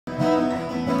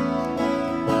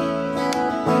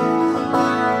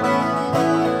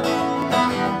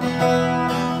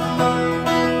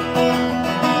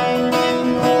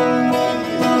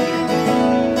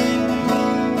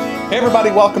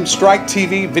everybody, welcome Strike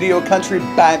TV Video Country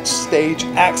Backstage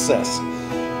Access.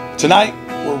 Tonight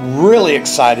we're really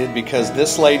excited because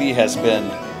this lady has been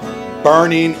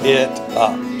burning it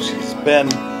up. She's been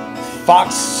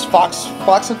Fox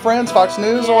and Friends, Fox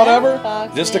News or whatever.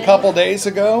 Just a couple days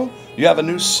ago. You have a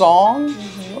new song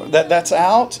that's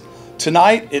out.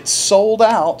 Tonight it's sold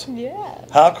out. Yeah.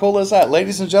 How cool is that?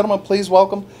 Ladies and gentlemen, please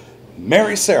welcome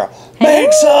Mary Sarah.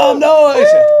 Make some noise!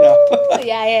 No.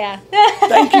 Yeah.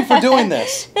 Thank you for doing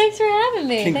this. Thanks for having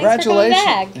me. Congratulations.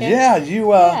 Thanks for coming Yeah, back.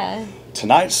 you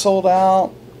tonight sold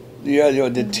out. You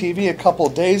did TV a couple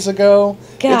of days ago.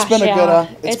 Gosh, it's been a good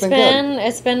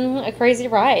it's been a crazy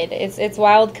ride. It's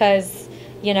wild because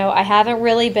I haven't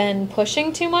really been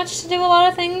pushing too much to do a lot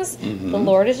of things. The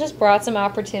Lord has just brought some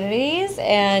opportunities,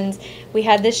 and we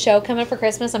had this show coming up for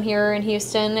Christmas. I'm here in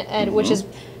Houston, and which is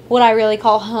what I really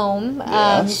call home.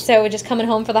 Yes. So we're just coming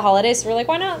home for the holidays. So we're like,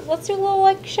 why not? Let's do a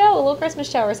little show, a little Christmas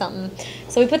show or something.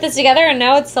 So we put this together, and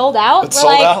now it's sold out. It's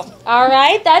sold out. All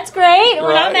right, that's great.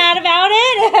 We're not mad about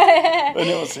it. And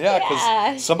it was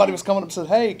because somebody was coming up and said,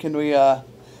 "Hey, can we?"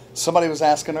 Somebody was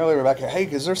asking earlier, Rebecca, "Hey,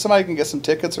 is there somebody who can get some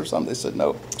tickets or something?" They said,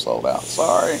 "Nope, sold out.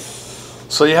 Sorry."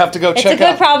 So you have to go check out. It's a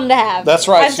good problem to have. That's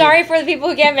right. I'm sorry for the people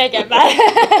who can't make it, but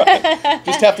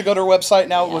just have to go to her website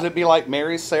now. Would it be like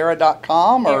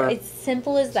marysarah.com or? It's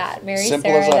simple as that.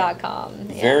 marysarah.com.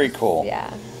 Yes. Very cool.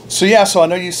 Yeah. So I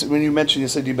know when you mentioned, you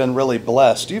said you've been really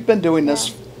blessed. You've been doing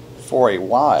this for a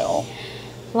while.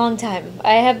 Long time.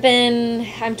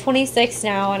 I'm 26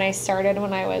 now, and I started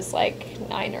when I was like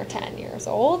 9 or 10 years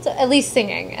old, at least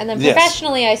singing. And then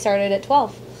professionally, I started at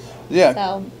 12. Yeah.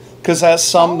 So. Because as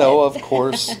some know, of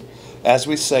course, as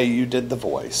we say, you did The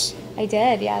Voice. I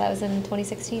did, yeah. That was in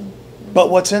 2016. But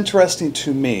what's interesting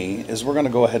to me is we're going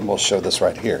to go ahead and we'll show this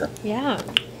right here. Yeah.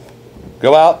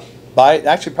 Go out, buy it.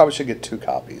 Actually, probably should get 2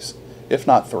 copies, if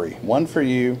not 3. One for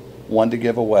you, one to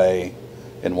give away,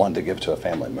 and one to give to a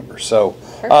family member. So,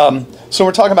 so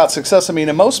we're talking about success. I mean,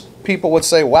 and most people would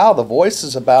say, wow, The Voice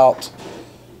is about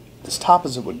as top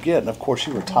as it would get. And, of course,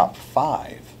 you were top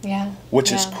 5. Yeah.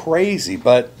 Which is crazy.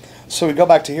 But so we go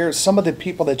back to here. Some of the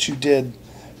people that you did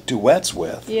duets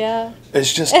with. Yeah.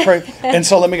 It's just crazy. And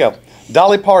so let me go.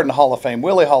 Dolly Parton, Hall of Fame.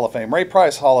 Willie, Hall of Fame. Ray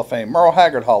Price, Hall of Fame. Merle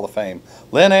Haggard, Hall of Fame.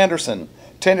 Lynn Anderson.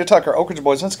 Tanya Tucker, Oak Ridge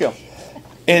Boys. Let's go.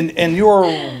 And you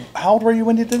were, how old were you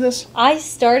when you did this? I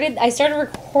started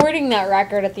recording that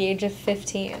record at the age of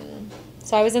 15.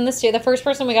 So I was in the studio. The first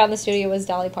person we got in the studio was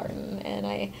Dolly Parton, and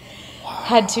I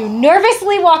had to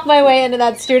nervously walk my way into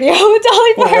that studio with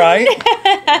Dolly Parton. Right?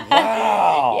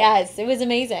 Wow. Yes, it was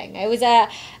amazing. It was a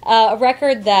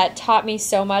record that taught me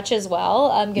so much as well.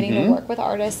 Getting to work with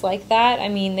artists like that. I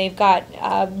mean, they've got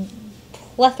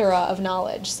plethora of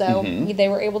knowledge. So they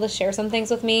were able to share some things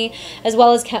with me, as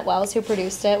well as Kent Wells, who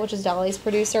produced it, which is Dolly's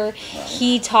producer.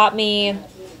 He taught me,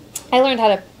 I learned how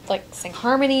to sing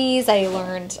harmonies. I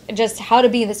learned just how to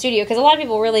be in the studio, because a lot of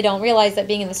people really don't realize that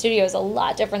being in the studio is a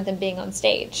lot different than being on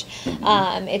stage.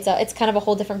 It's kind of a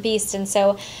whole different beast, and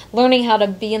so learning how to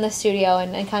be in the studio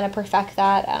and kind of perfect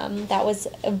that, that was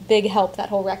a big help, that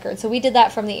whole record. So we did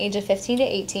that from the age of 15 to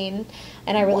 18,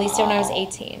 and I released it when I was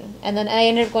 18, and then I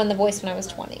ended up going The Voice when I was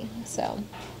 20. So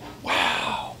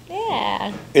wow.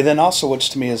 Yeah. And then also,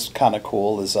 which to me is kind of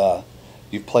cool, is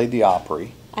you've played the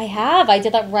Opry. I have. I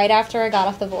did that right after I got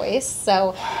off The Voice.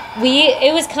 So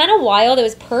it was kind of wild. It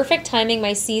was perfect timing.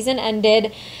 My season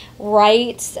ended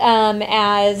right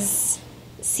as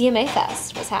CMA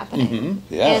Fest was happening.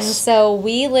 Yes. And so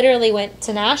we literally went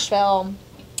to Nashville.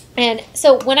 And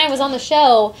so when I was on the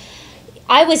show,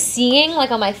 I was seeing,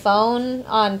 on my phone,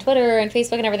 on Twitter and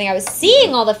Facebook and everything, I was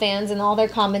seeing all the fans and all their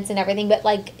comments and everything,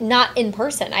 but, not in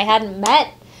person. I hadn't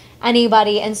met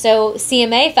anybody. And so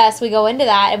CMA Fest, we go into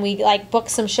that and we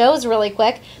booked some shows really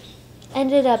quick.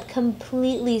 Ended up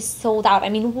completely sold out. I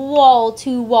mean, wall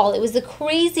to wall. It was the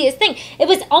craziest thing. It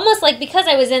was almost because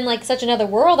I was in such another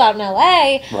world out in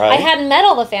LA, I hadn't met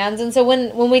all the fans. And so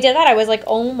when we did that, I was like,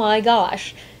 oh my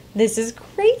gosh, this is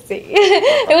crazy.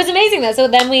 It was amazing though. So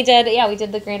then we did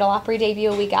the Grand Ole Opry debut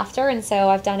a week after, and so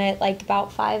I've done it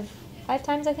about five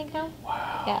times I think now.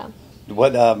 Wow. Yeah.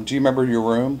 What do you remember your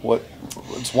room?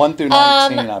 It's 1 through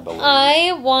 19, I believe.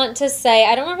 I want to say,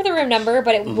 I don't remember the room number,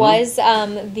 but it was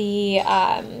the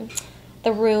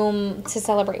room to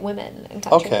celebrate women in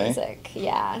country music.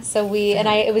 Yeah. So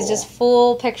it was just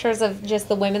full pictures of just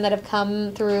the women that have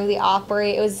come through the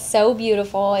Opry. It was so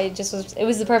beautiful. It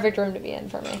was the perfect room to be in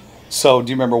for me. So do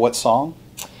you remember what song?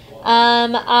 Oh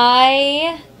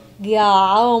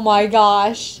my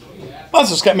gosh. It's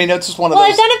just one of those.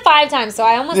 Well, I've done it 5 times, so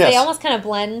they almost kind of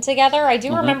blend together. I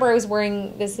do remember I was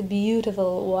wearing this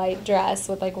beautiful white dress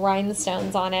with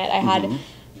rhinestones on it. I had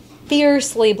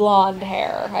fiercely blonde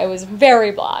hair. I was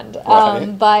very blonde. Right.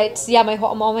 But yeah,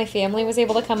 all my family was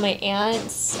able to come. My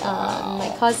aunts,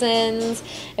 my cousins.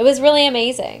 It was really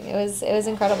amazing. It was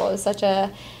incredible. It was such a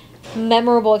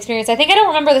memorable experience. I think I don't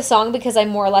remember the song because I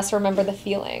more or less remember the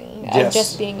feeling of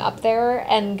just being up there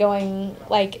and going,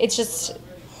 like, it's just...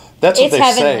 That's what it's they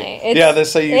heavenly. say. Yeah, they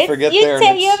say you forget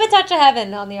there. You have a touch of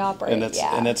heaven on the Opry. And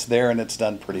it's there and it's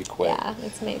done pretty quick. Yeah,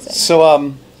 it's amazing.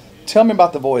 So, tell me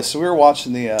about the voice. So we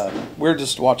were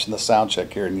just watching the sound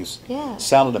check here, and you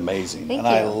sounded amazing. Thank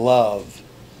I you. love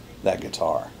that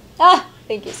guitar.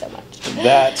 Thank you so much.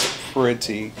 That's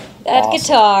pretty That awesome.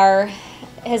 guitar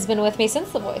has been with me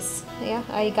since The Voice. Yeah,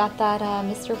 I got that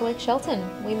Mr. Blake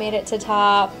Shelton. We made it to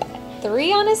top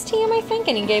 3 on his team, I think,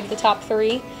 and he gave the top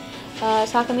 3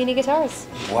 Takamine guitars.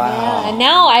 Wow. Yeah, and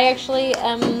now I actually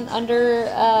am under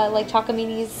like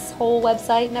Takamini's whole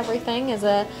website and everything as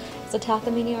a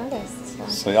Takamine artist.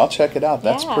 So y'all check it out.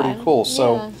 That's pretty cool.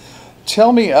 So yeah.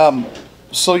 tell me,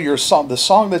 so the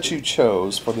song that you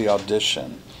chose for the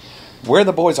audition, Where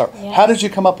the Boys Are, how did you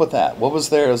come up with that? What was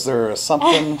there? Is there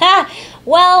something?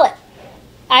 Well,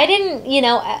 I didn't,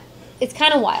 it's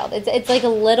kind of wild. It's like a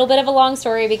little bit of a long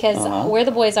story because Where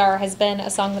the Boys Are has been a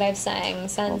song that I've sang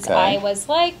since I was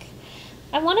like,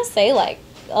 I want to say like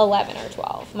 11 or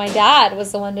 12. My dad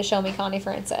was the one to show me Connie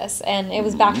Francis, and it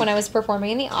was back when I was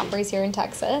performing in the Opry's here in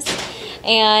Texas,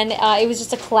 and it was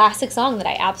just a classic song that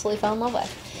I absolutely fell in love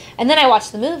with. And then I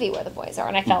watched the movie Where the Boys Are,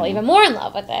 and I fell even more in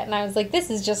love with it. And I was like,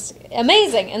 this is just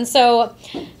amazing. And so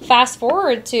fast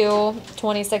forward to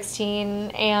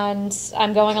 2016, and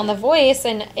I'm going on The Voice,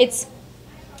 and it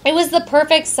was the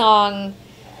perfect song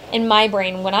in my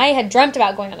brain when I had dreamt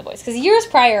about going on The Voice. Because years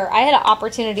prior, I had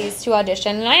opportunities to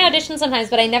audition, and I auditioned sometimes,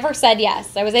 but I never said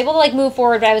yes. I was able to like move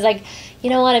forward, but I was like, you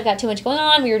know what, I've got too much going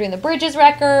on. We were doing the Bridges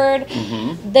record,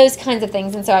 those kinds of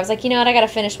things. And so I was like, you know what, I got to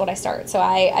finish what I start. So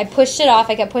I pushed it off.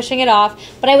 I kept pushing it off.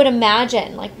 But I would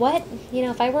imagine, like, what,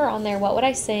 if I were on there, what would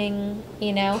I sing,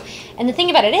 And the thing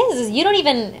about it is you don't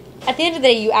even, at the end of the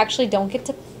day, you actually don't get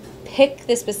to pick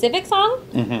the specific song.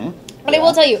 But I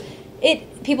will tell you,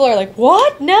 people are like,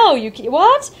 what? No,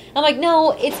 what? I'm like,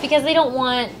 no, it's because they don't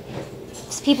want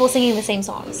people singing the same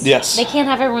songs. Yes. They can't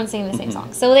have everyone singing the same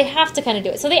songs. So they have to kind of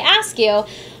do it. So they ask you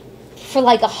for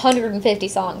like 150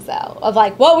 songs, though, of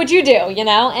like, what would you do,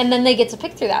 And then they get to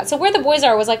pick through that. So Where the Boys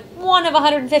Are was like one of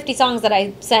 150 songs that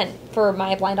I sent for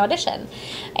my blind audition.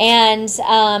 And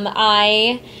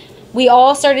we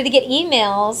all started to get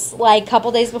emails like a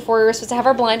couple days before we were supposed to have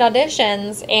our blind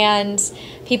auditions, and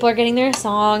people are getting their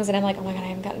songs, and I'm like, oh my God, I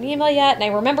haven't gotten an email yet. And I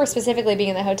remember specifically being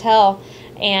in the hotel,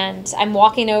 and I'm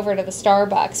walking over to the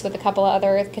Starbucks with a couple of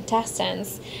other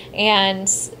contestants, and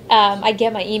I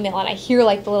get my email, and I hear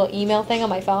like the little email thing on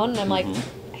my phone, and I'm like,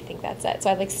 I think that's it. So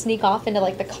I like sneak off into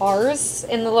like the cars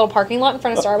in the little parking lot in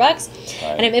front of Starbucks,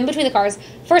 and I'm in between the cars.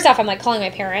 First off, I'm like calling my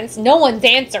parents. No one's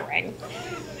answering.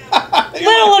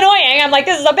 Little annoying. I'm like,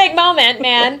 this is a big moment,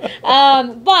 man.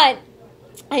 But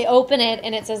I open it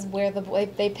and it says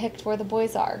they picked Where the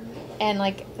Boys Are, and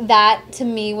like that to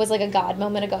me was like a God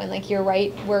moment of going like, you're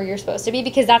right where you're supposed to be,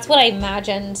 because that's what I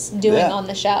imagined doing on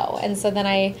the show. And so then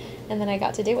I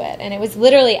got to do it, and it was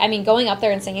literally, going up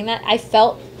there and singing that, I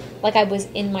felt like I was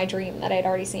in my dream that I'd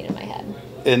already seen in my head.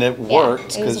 And it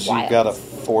worked because you got a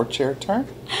 4-chair turn.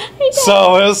 I did.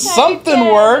 So it was something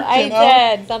worked.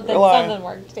 I did. Something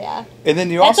worked, yeah. And then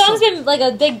that song's been like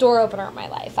a big door opener in my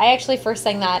life. I actually first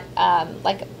sang that,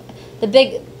 like the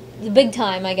big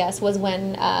time, I guess, was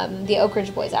when the Oak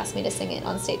Ridge Boys asked me to sing it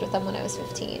on stage with them when I was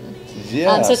 15.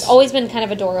 Yes. So it's always been kind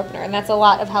of a door opener, and that's a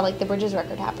lot of how like the Bridges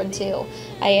record happened too.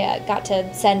 I got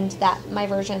to send my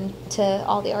version to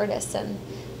all the artists, and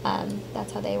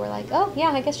that's how they were like, oh yeah,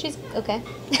 I guess she's okay.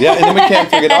 Yeah, and then we can't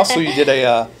forget also you did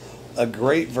a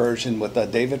great version with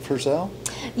David Purcell.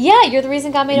 Yeah, You're the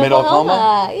Reason God Made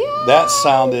Oklahoma. Yeah. That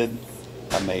sounded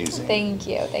amazing. Thank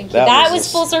you. That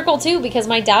was full circle too, because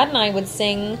my dad and I would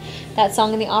sing that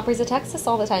song in the Opry's of Texas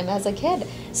all the time as a kid.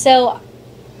 So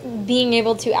being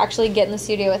able to actually get in the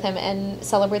studio with him and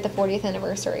celebrate the 40th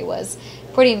anniversary was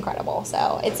pretty incredible.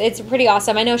 So it's pretty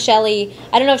awesome. I know Shelly,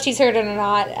 I don't know if she's heard it or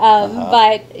not,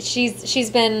 but she's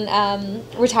been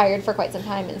retired for quite some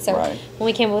time, and so when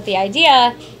we came up with the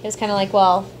idea, it was kind of like,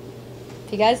 well,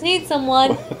 if you guys need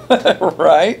someone.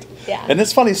 Right. Yeah. And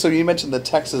it's funny, so you mentioned the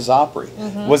Texas Opry.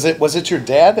 Was it your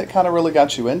dad that kind of really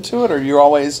got you into it, or you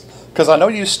always, because I know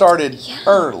you started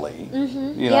early.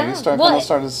 You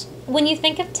started when you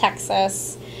think of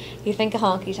Texas, you think of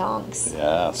honky tonks.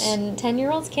 Yes. And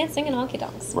 10-year-olds can't sing in honky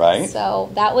tonks. Right. So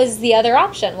that was the other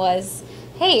option was,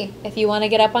 hey, if you want to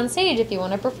get up on stage, if you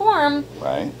want to perform,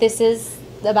 right, this is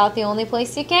about the only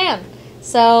place you can.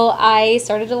 So I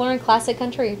started to learn classic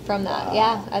country from that.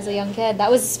 Yeah, as a young kid. That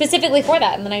was specifically for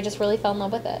that, and then I just really fell in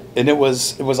love with it. And it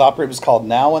was opera. It was called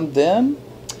Now and Then.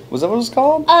 Was that what it was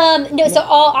called? No. So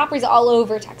all Opry's all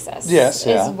over Texas. Yes,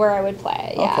 yeah. Is where I would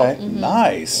play. Yeah. Okay,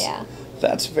 nice. Yeah.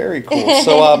 That's very cool.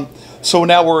 So so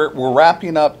now we're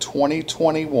wrapping up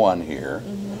 2021 here.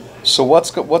 So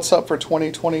what's up for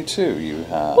 2022? You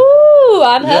have. Ooh,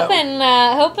 I'm hoping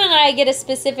I get a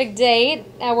specific date.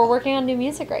 We're working on new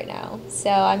music right now, so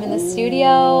I'm in the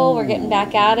studio. We're getting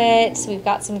back at it. So we've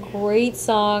got some great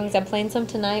songs. I'm playing some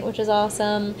tonight, which is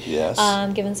awesome. Yes.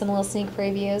 Giving some little sneak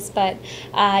previews, but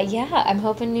yeah, I'm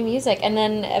hoping new music, and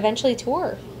then eventually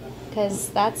tour, because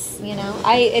that's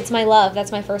it's my love.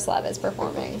 That's my first love is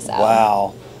performing. So.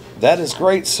 Wow, that is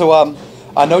great. So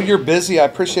I know you're busy. I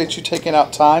appreciate you taking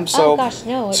out time. So, oh gosh,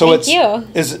 no. So thank you.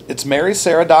 It's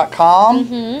marysarah.com,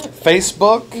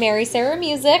 Facebook. Mary Sarah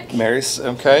Music.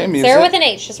 Okay, music. Sarah with an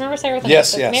H. Just remember Sarah with an H.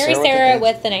 Yes, So yes. Mary Sarah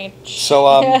with an H. So,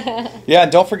 yeah,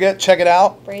 don't forget, check it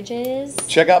out. Bridges.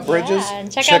 Check out Bridges. Yeah, and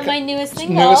check out my newest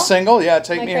single. Newest single, yeah,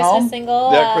 Take My Me Christmas Home.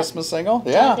 single. Yeah, Christmas single.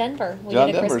 Yeah. John Denver. We John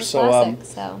did a Denver. Christmas So, classic.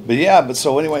 So. But yeah,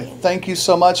 so anyway, thank you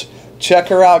so much. Check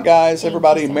her out, guys. Thank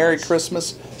Everybody, you so Merry much.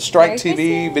 Christmas. Strike Merry TV,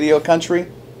 Christmas. Video Country.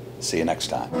 See you next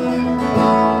time.